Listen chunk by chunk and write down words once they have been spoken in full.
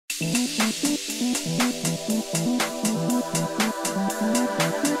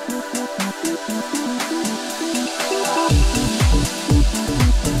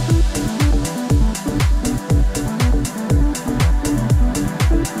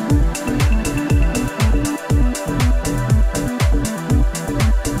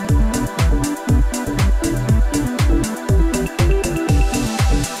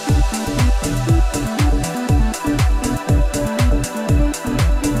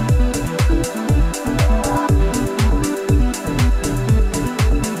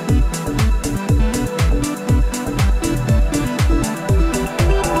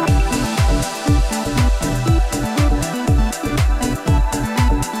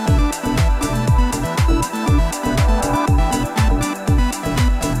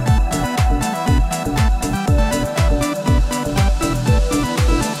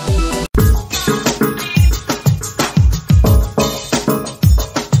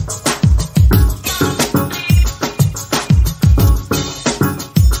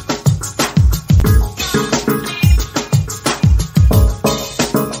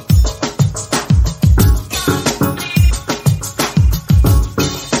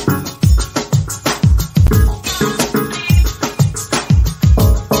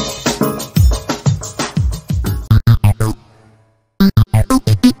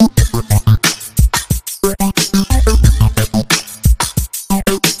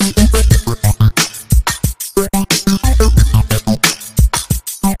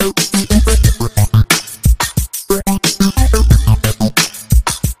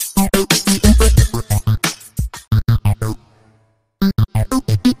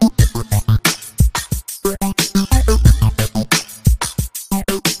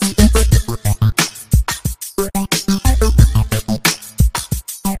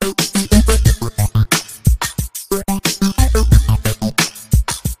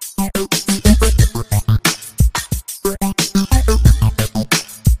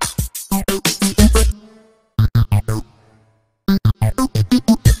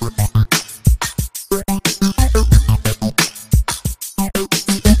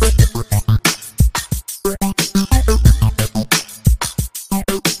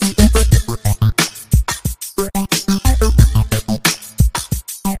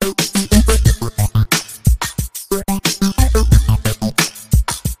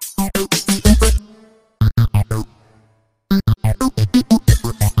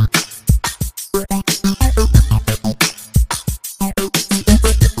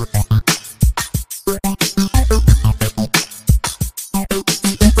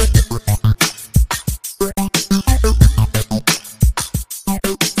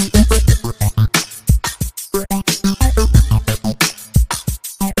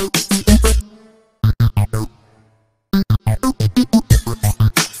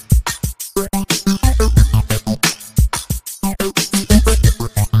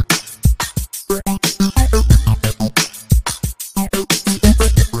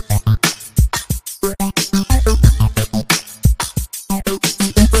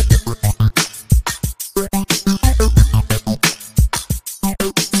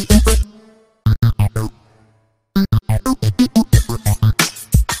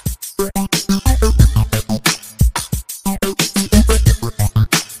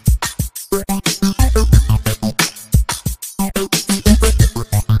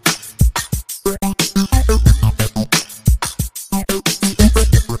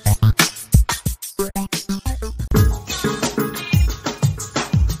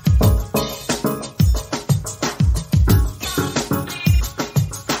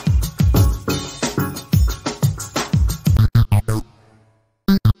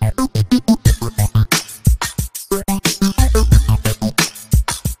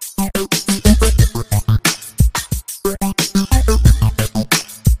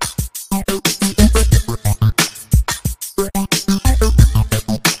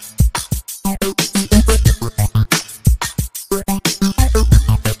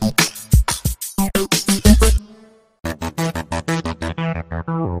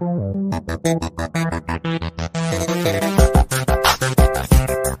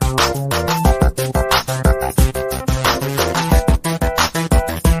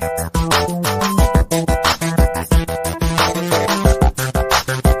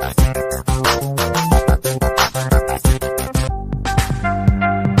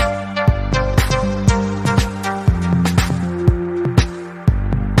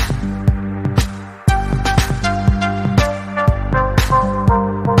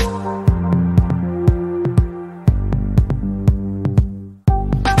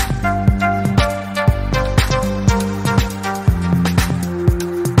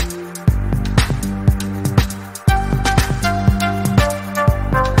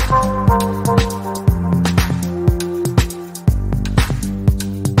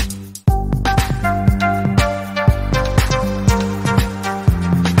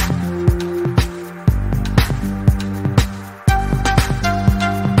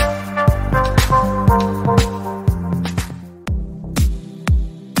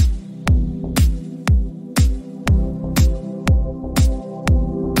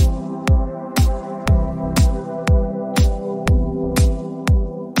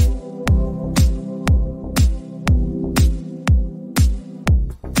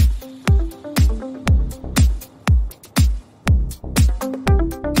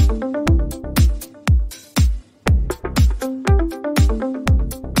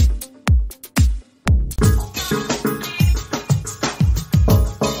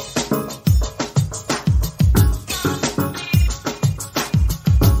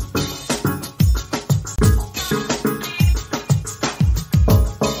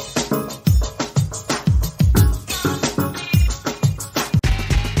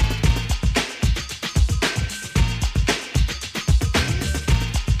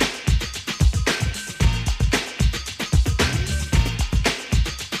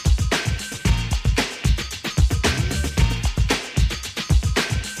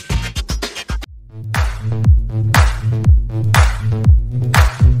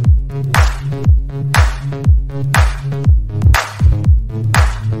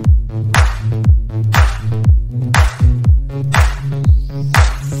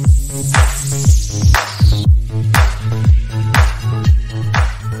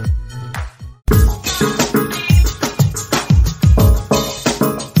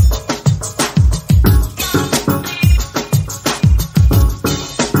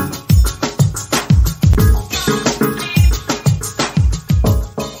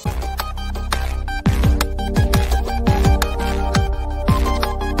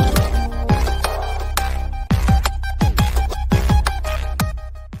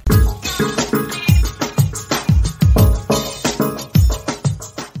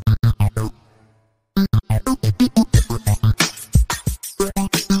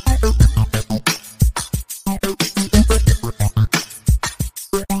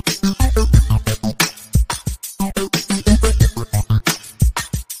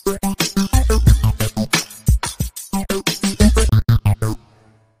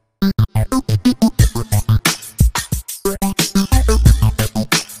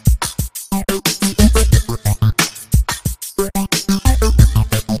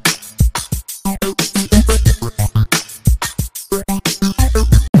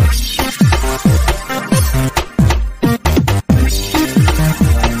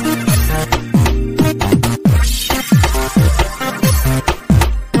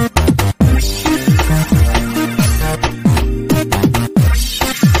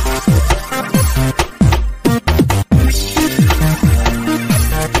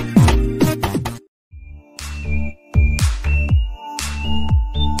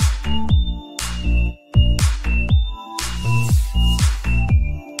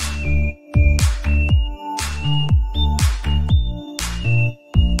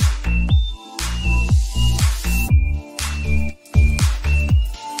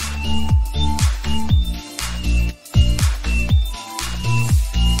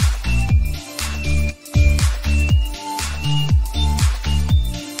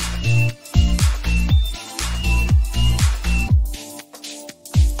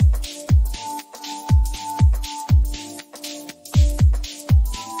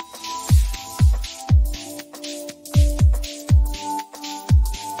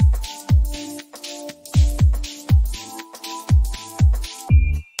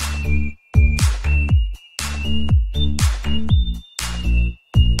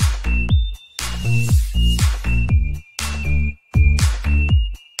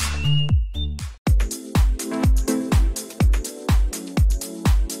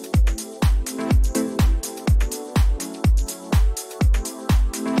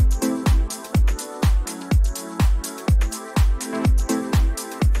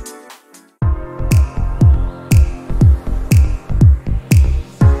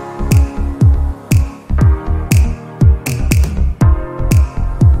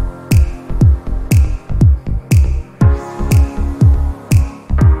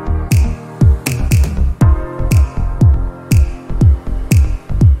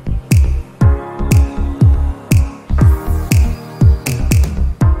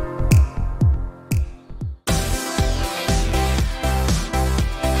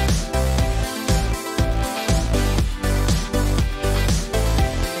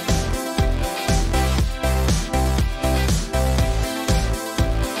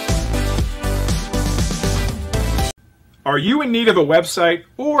Are you in need of a website,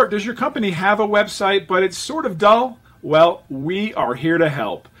 or does your company have a website but it's sort of dull? Well, we are here to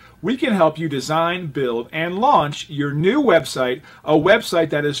help. We can help you design, build, and launch your new website, a website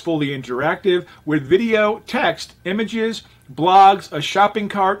that is fully interactive with video, text, images, blogs, a shopping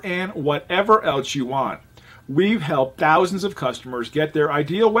cart, and whatever else you want. We've helped thousands of customers get their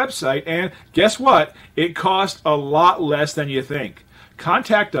ideal website, and guess what? It costs a lot less than you think.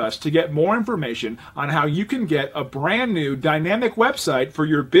 Contact us to get more information on how you can get a brand new dynamic website for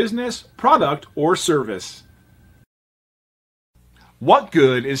your business, product, or service. What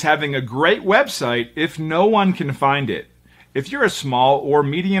good is having a great website if no one can find it? If you're a small or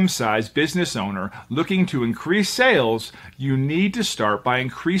medium-sized business owner looking to increase sales, you need to start by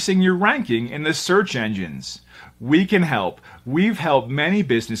increasing your ranking in the search engines. We can help. We've helped many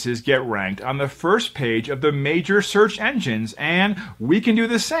businesses get ranked on the first page of the major search engines, and we can do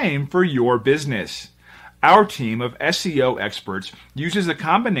the same for your business. Our team of SEO experts uses a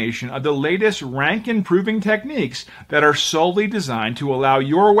combination of the latest rank-improving techniques that are solely designed to allow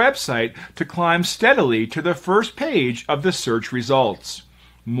your website to climb steadily to the first page of the search results.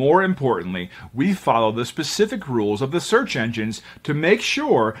 More importantly, we follow the specific rules of the search engines to make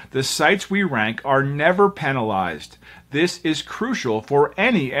sure the sites we rank are never penalized. This is crucial for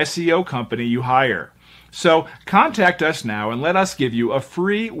any SEO company you hire. So contact us now and let us give you a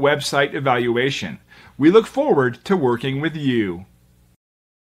free website evaluation. We look forward to working with you.